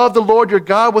shall love the Lord your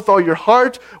God with all your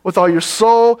heart, with all your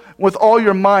soul, with all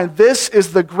your mind. This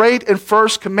is the great and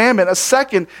first commandment. A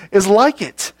second is like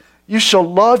it. You shall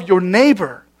love your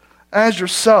neighbor as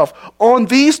yourself. On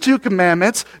these two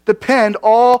commandments depend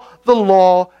all the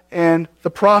law and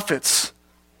the prophets.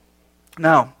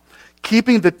 Now,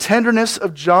 keeping the tenderness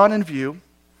of John in view,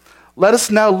 let us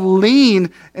now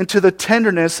lean into the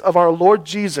tenderness of our Lord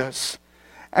Jesus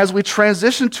as we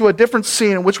transition to a different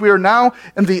scene in which we are now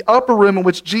in the upper room in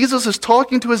which Jesus is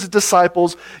talking to his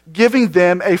disciples, giving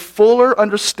them a fuller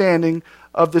understanding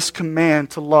of this command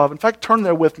to love. In fact, turn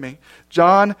there with me.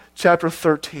 John chapter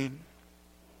 13.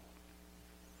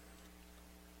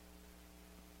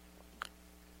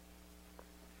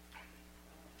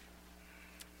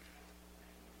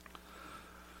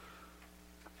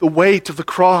 The weight of the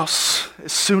cross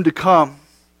is soon to come,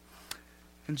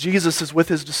 and Jesus is with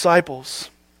his disciples.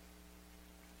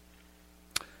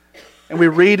 And we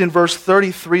read in verse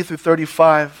 33 through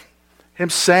 35, him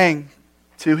saying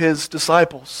to his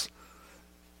disciples,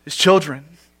 his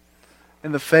children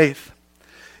in the faith,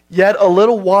 yet a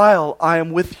little while I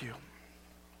am with you.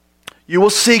 You will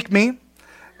seek me,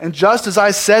 and just as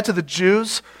I said to the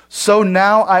Jews, so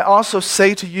now I also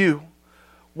say to you,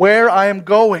 where I am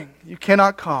going, you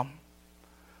cannot come.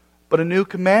 But a new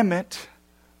commandment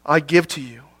I give to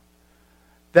you,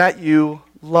 that you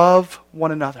love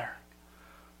one another.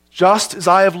 Just as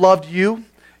I have loved you,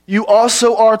 you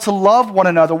also are to love one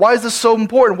another. Why is this so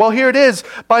important? Well, here it is.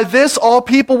 By this, all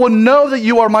people will know that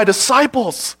you are my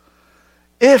disciples,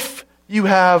 if you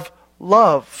have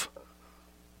love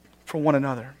for one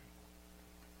another.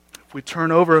 If we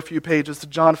turn over a few pages to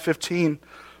John 15,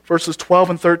 verses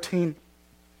 12 and 13,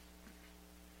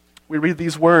 we read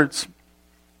these words.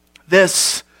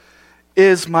 This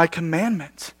is my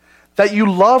commandment, that you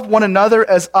love one another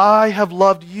as I have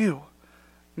loved you.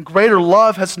 Greater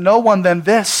love has no one than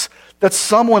this, that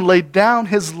someone laid down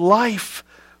his life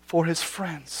for his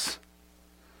friends.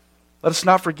 Let us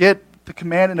not forget the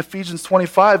command in Ephesians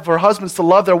 25 for husbands to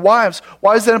love their wives.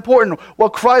 Why is that important? Well,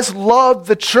 Christ loved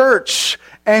the church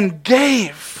and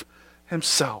gave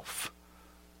himself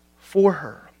for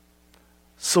her.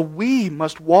 So we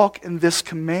must walk in this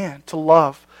command to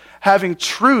love, having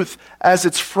truth as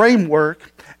its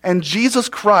framework and Jesus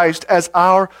Christ as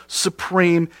our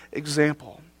supreme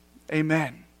example.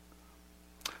 Amen.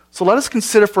 So let us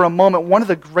consider for a moment one of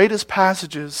the greatest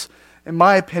passages, in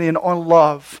my opinion, on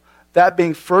love, that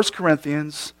being 1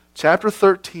 Corinthians chapter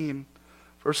 13,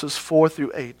 verses 4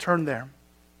 through 8. Turn there.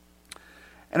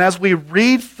 And as we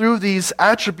read through these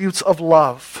attributes of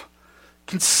love,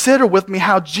 consider with me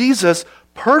how Jesus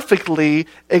perfectly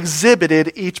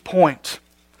exhibited each point.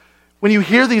 When you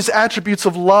hear these attributes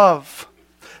of love,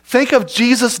 think of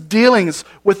Jesus' dealings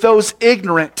with those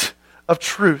ignorant of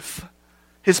truth,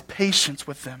 his patience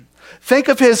with them. Think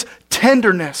of his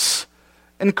tenderness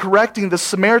in correcting the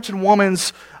Samaritan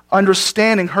woman's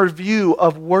understanding, her view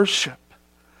of worship.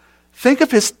 Think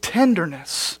of his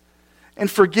tenderness in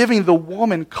forgiving the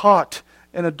woman caught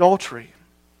in adultery.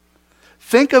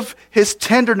 Think of his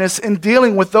tenderness in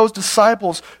dealing with those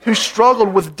disciples who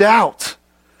struggled with doubt.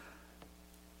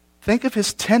 Think of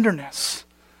his tenderness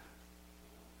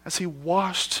as he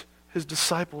washed his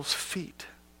disciples' feet.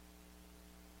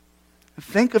 And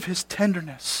think of his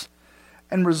tenderness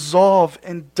and resolve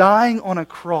in dying on a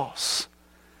cross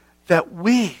that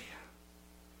we,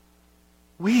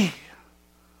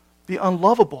 the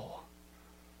unlovable,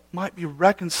 might be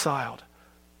reconciled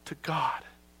to God.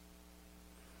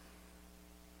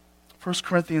 1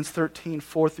 Corinthians 13,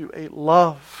 4 through 8.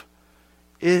 Love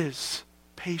is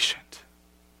patient.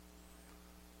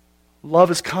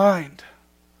 Love is kind.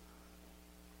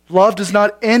 Love does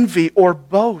not envy or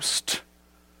boast.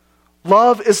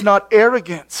 Love is not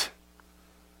arrogant.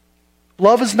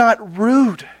 Love is not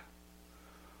rude.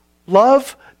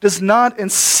 Love does not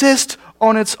insist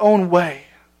on its own way.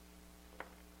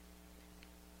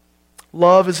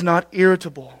 Love is not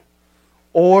irritable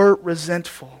or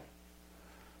resentful.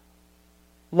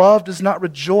 Love does not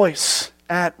rejoice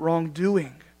at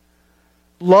wrongdoing.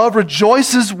 Love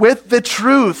rejoices with the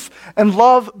truth, and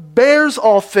love bears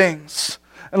all things,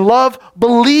 and love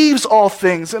believes all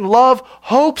things, and love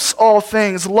hopes all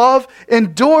things. Love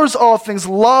endures all things.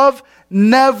 Love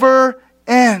never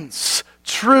ends.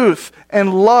 Truth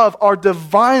and love are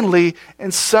divinely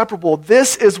inseparable.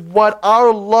 This is what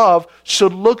our love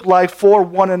should look like for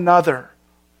one another.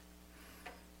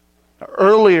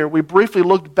 Earlier, we briefly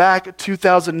looked back at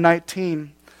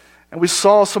 2019, and we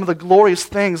saw some of the glorious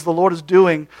things the Lord is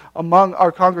doing among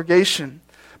our congregation.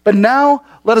 But now,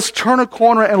 let us turn a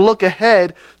corner and look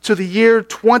ahead to the year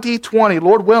 2020,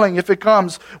 Lord willing, if it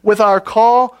comes, with our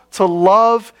call to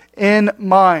love in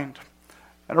mind.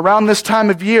 And around this time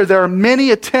of year, there are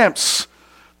many attempts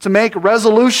to make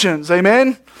resolutions,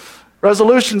 amen?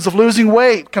 Resolutions of losing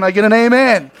weight. Can I get an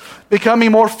amen?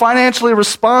 Becoming more financially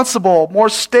responsible, more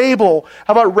stable.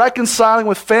 How about reconciling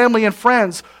with family and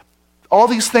friends? All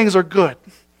these things are good.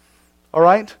 All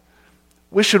right?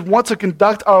 We should want to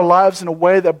conduct our lives in a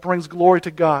way that brings glory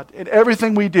to God in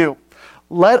everything we do.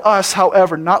 Let us,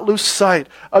 however, not lose sight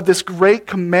of this great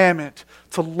commandment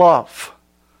to love.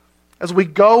 As we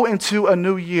go into a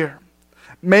new year,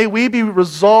 may we be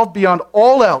resolved beyond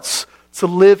all else to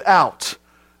live out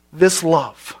this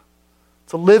love,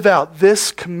 to live out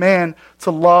this command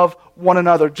to love one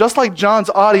another. Just like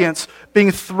John's audience being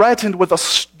threatened with a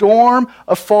storm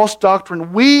of false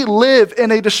doctrine, we live in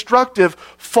a destructive,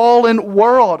 fallen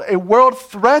world, a world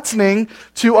threatening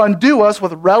to undo us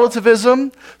with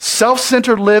relativism,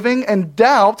 self-centered living, and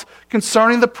doubt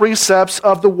concerning the precepts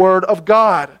of the Word of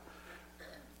God.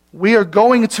 We are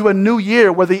going into a new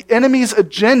year where the enemy's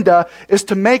agenda is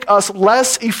to make us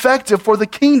less effective for the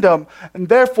kingdom. And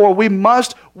therefore, we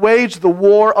must wage the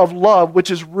war of love,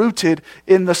 which is rooted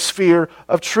in the sphere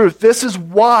of truth. This is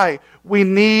why we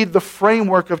need the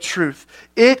framework of truth.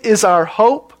 It is our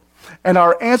hope and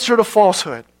our answer to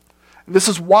falsehood. This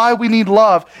is why we need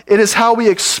love. It is how we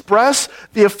express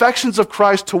the affections of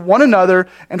Christ to one another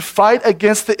and fight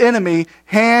against the enemy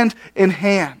hand in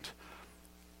hand.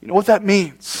 You know what that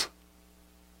means?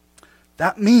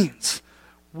 That means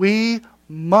we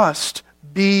must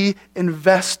be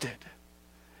invested,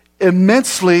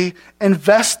 immensely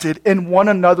invested in one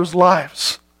another's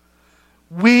lives.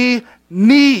 We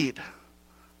need,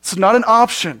 it's not an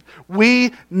option,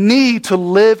 we need to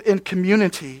live in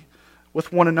community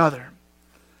with one another.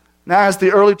 Now, as the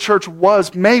early church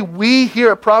was, may we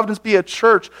here at Providence be a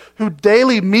church who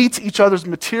daily meets each other's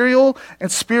material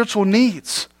and spiritual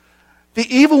needs. The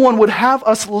evil one would have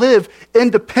us live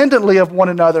independently of one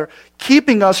another,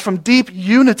 keeping us from deep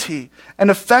unity and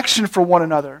affection for one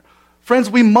another. Friends,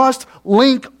 we must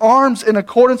link arms in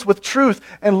accordance with truth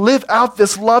and live out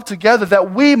this love together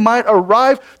that we might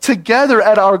arrive together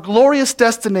at our glorious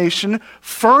destination,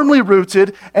 firmly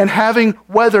rooted and having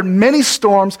weathered many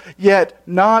storms, yet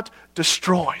not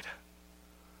destroyed.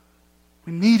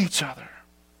 We need each other.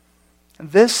 And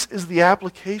this is the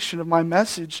application of my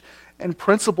message in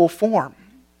principle form.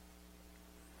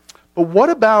 But what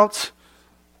about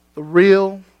the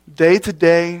real,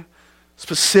 day-to-day,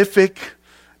 specific,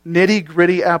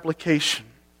 nitty-gritty application?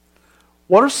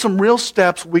 What are some real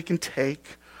steps we can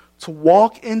take to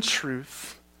walk in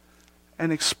truth and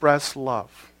express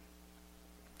love?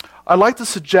 I'd like to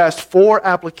suggest 4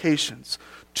 applications.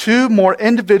 2 more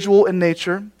individual in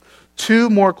nature, 2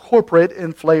 more corporate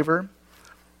in flavor,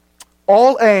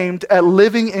 all aimed at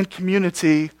living in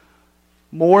community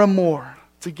more and more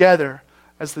together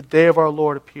as the day of our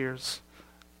Lord appears,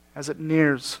 as it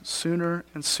nears sooner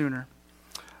and sooner.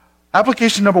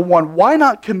 Application number 1, why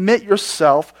not commit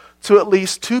yourself to at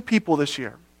least 2 people this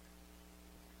year?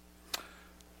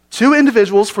 2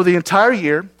 individuals for the entire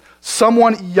year,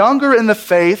 someone younger in the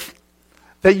faith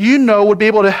that you know would be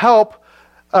able to help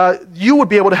you would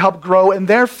be able to help grow in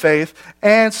their faith,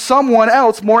 and someone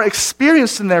else more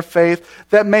experienced in their faith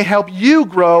that may help you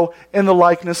grow in the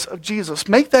likeness of Jesus.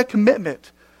 Make that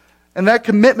commitment. And that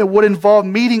commitment would involve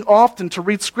meeting often to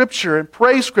read Scripture and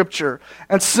pray Scripture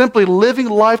and simply living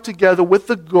life together with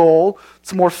the goal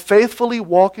to more faithfully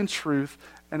walk in truth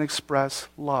and express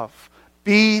love.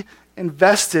 Be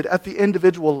invested at the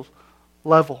individual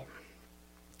level.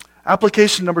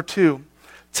 Application number 2,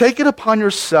 take it upon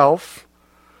yourself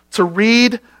to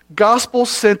read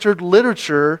gospel-centered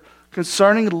literature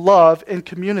concerning love in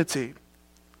community.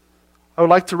 I would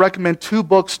like to recommend 2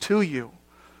 books to you.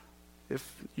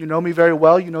 If you know me very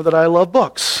well, you know that I love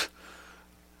books.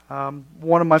 One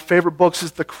of my favorite books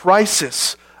is The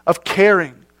Crisis of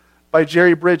Caring by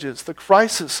Jerry Bridges. The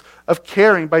Crisis of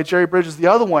Caring by Jerry Bridges. The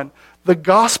other one, The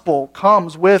Gospel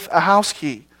Comes with a House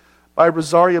Key by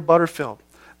Rosaria Butterfield.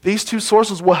 These 2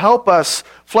 sources will help us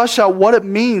flesh out what it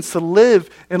means to live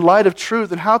in light of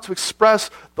truth and how to express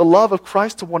the love of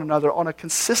Christ to one another on a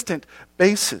consistent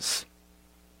basis.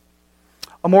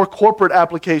 A more corporate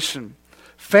application.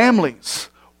 Families,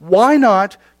 why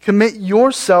not commit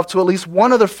yourself to at least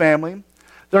one other family?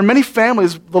 There are many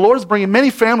families, the Lord is bringing many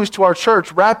families to our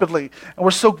church rapidly, and we're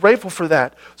so grateful for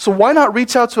that. So why not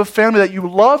reach out to a family that you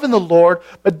love in the Lord,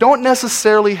 but don't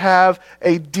necessarily have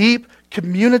a deep,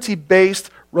 community-based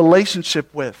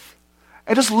relationship with,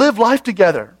 and just live life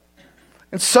together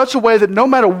in such a way that no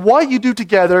matter what you do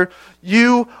together,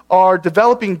 you are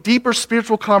developing deeper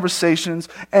spiritual conversations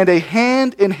and a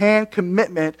hand-in-hand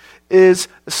commitment is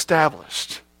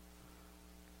established.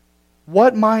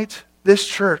 What might this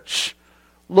church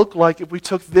look like if we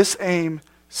took this aim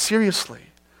seriously?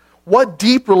 What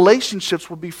deep relationships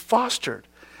would be fostered,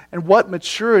 and what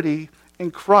maturity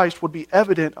in Christ would be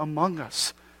evident among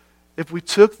us if we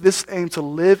took this aim to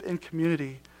live in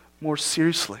community more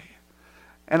seriously?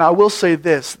 And I will say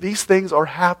this, these things are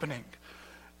happening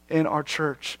in our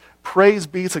church. Praise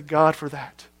be to God for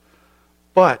that.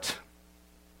 But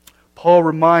Paul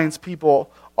reminds people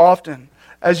often,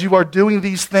 as you are doing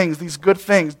these things, these good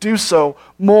things, do so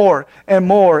more and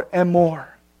more and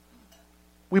more.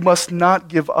 We must not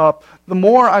give up. The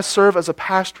more I serve as a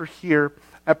pastor here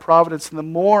at Providence, and the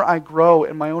more I grow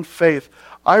in my own faith,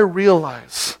 I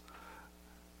realize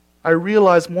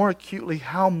more acutely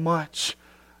how much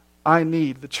I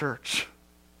need the church.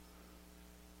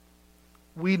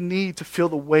 We need to feel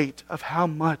the weight of how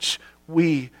much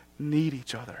we need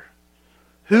each other.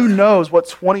 Who knows what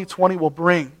 2020 will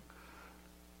bring?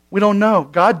 We don't know.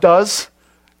 God does.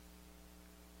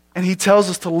 And He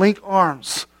tells us to link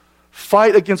arms,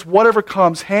 fight against whatever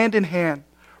comes hand in hand,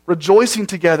 rejoicing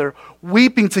together,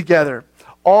 weeping together,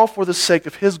 all for the sake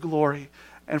of His glory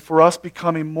and for us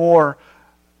becoming more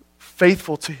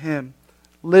faithful to Him,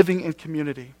 living in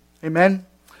community. Amen?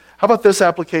 How about this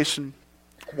application?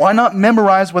 Why not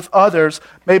memorize with others,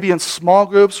 maybe in small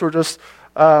groups or just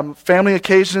family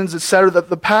occasions, etc.,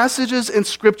 the passages in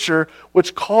Scripture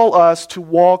which call us to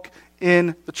walk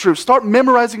in the truth. Start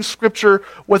memorizing Scripture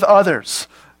with others.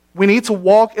 We need to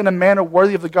walk in a manner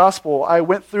worthy of the gospel. I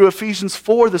went through Ephesians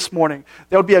 4 this morning.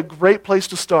 That would be a great place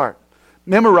to start.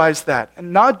 Memorize that.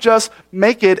 And not just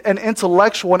make it an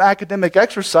intellectual and academic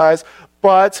exercise,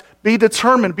 but be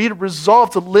determined, be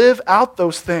resolved to live out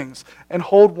those things and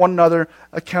hold one another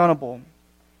accountable.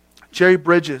 Jerry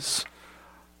Bridges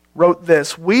wrote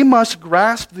this: "We must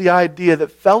grasp the idea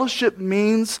that fellowship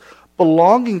means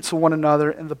belonging to one another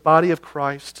in the body of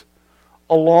Christ,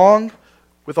 along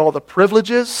with all the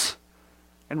privileges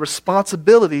and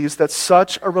responsibilities that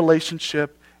such a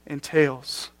relationship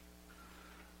entails."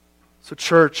 So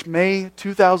church, may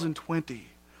 2020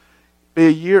 be a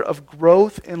year of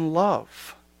growth in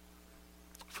love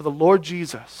for the Lord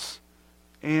Jesus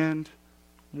and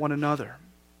one another.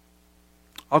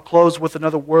 I'll close with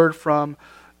another word from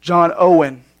John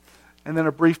Owen, and then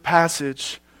a brief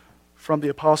passage from the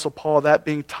Apostle Paul, that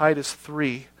being Titus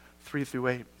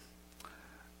 3:3-8.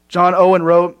 John Owen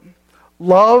wrote,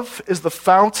 "Love is the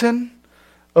fountain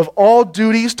of all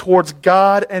duties towards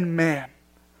God and man.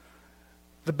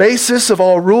 the basis of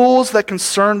all rules that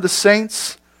concern the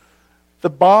saints, the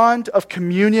bond of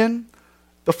communion,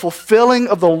 the fulfilling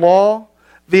of the law,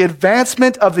 the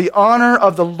advancement of the honor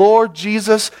of the Lord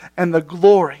Jesus, and the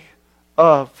glory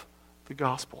of the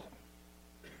gospel.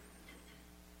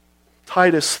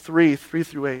 Titus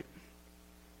 3:3-8.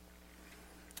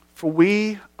 For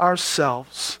we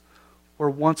ourselves were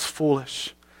once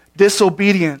foolish,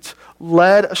 disobedient,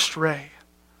 led astray,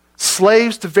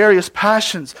 slaves to various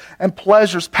passions and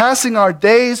pleasures, passing our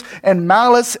days in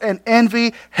malice and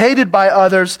envy, hated by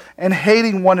others and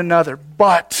hating one another.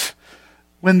 But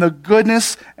when the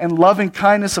goodness and loving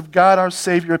kindness of God our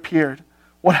Savior appeared,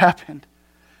 what happened?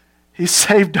 He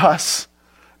saved us,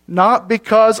 not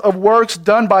because of works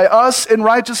done by us in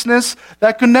righteousness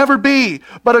that could never be,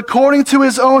 but according to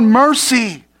His own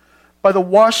mercy, by the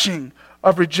washing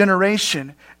of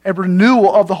regeneration and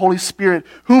renewal of the Holy Spirit,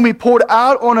 whom He poured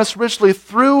out on us richly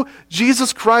through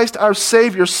Jesus Christ our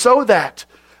Savior, so that,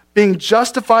 being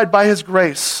justified by His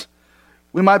grace,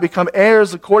 we might become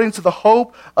heirs according to the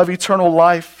hope of eternal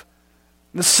life.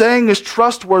 The saying is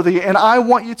trustworthy, and I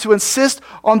want you to insist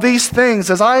on these things,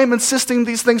 as I am insisting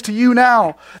these things to you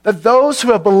now, that those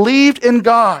who have believed in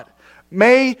God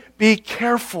may be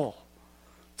careful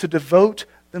to devote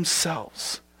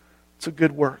themselves to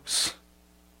good works.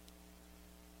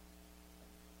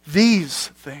 These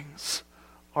things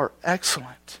are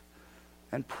excellent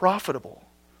and profitable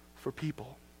for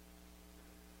people.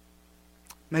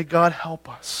 May God help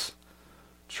us.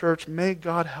 Church, may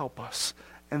God help us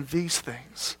in these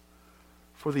things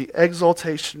for the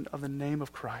exaltation of the name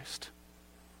of Christ.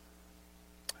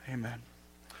 Amen.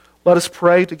 Let us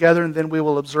pray together, and then we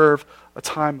will observe a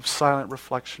time of silent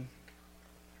reflection.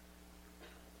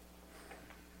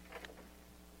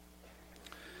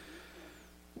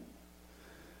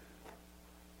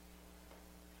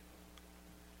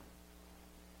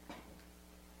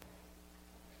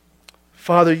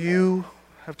 Father, you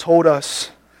have told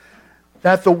us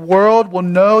that the world will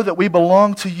know that we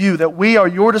belong to you, that we are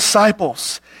your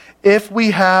disciples, if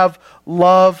we have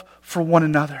love for one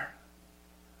another.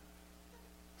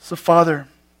 So, Father,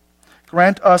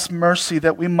 grant us mercy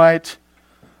that we might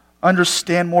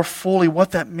understand more fully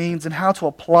what that means and how to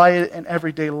apply it in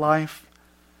everyday life.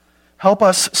 Help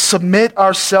us submit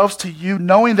ourselves to you,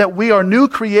 knowing that we are new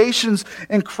creations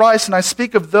in Christ. And I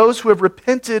speak of those who have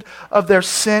repented of their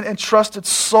sin and trusted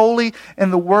solely in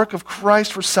the work of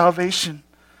Christ for salvation.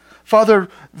 Father,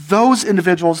 those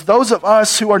individuals, those of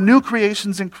us who are new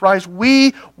creations in Christ,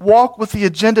 we walk with the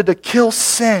agenda to kill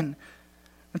sin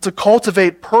and to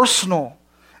cultivate personal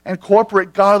and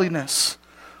corporate godliness.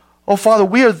 Oh, Father,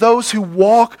 we are those who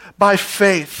walk by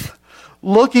faith,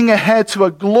 looking ahead to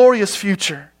a glorious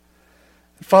future.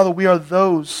 Father, we are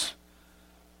those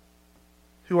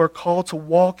who are called to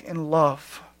walk in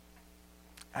love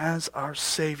as our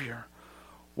Savior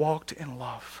walked in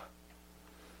love.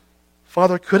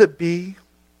 Father, could it be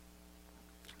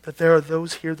that there are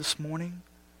those here this morning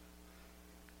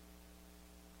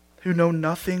who know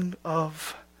nothing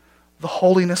of the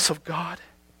holiness of God,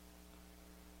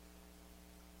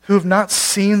 who have not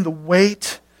seen the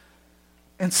weight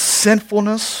and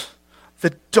sinfulness,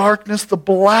 the darkness, the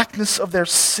blackness of their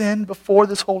sin before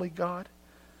this holy God?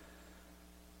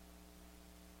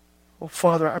 Oh,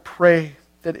 Father, I pray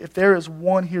that if there is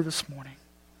one here this morning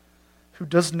who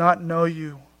does not know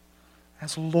you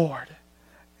as Lord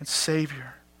and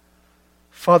Savior,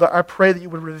 Father, I pray that you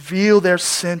would reveal their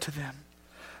sin to them.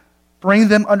 Bring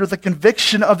them under the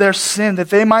conviction of their sin, that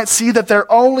they might see that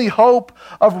their only hope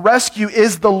of rescue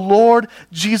is the Lord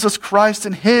Jesus Christ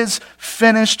and His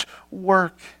finished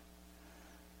work.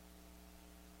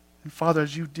 And Father,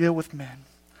 as you deal with men,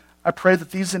 I pray that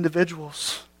these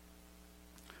individuals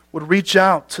would reach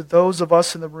out to those of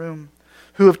us in the room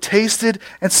who have tasted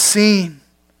and seen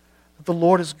that the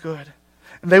Lord is good.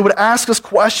 And they would ask us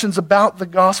questions about the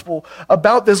gospel,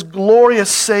 about this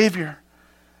glorious Savior.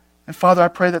 And Father, I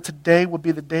pray that today would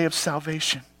be the day of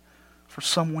salvation for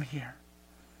someone here.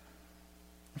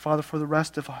 And Father, for the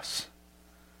rest of us,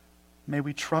 may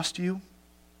we trust you.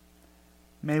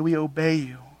 May we obey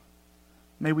you.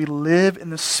 May we live in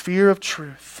the sphere of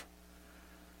truth.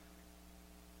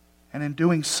 And in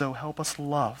doing so, help us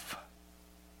love.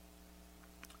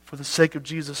 For the sake of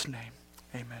Jesus' name,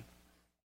 amen.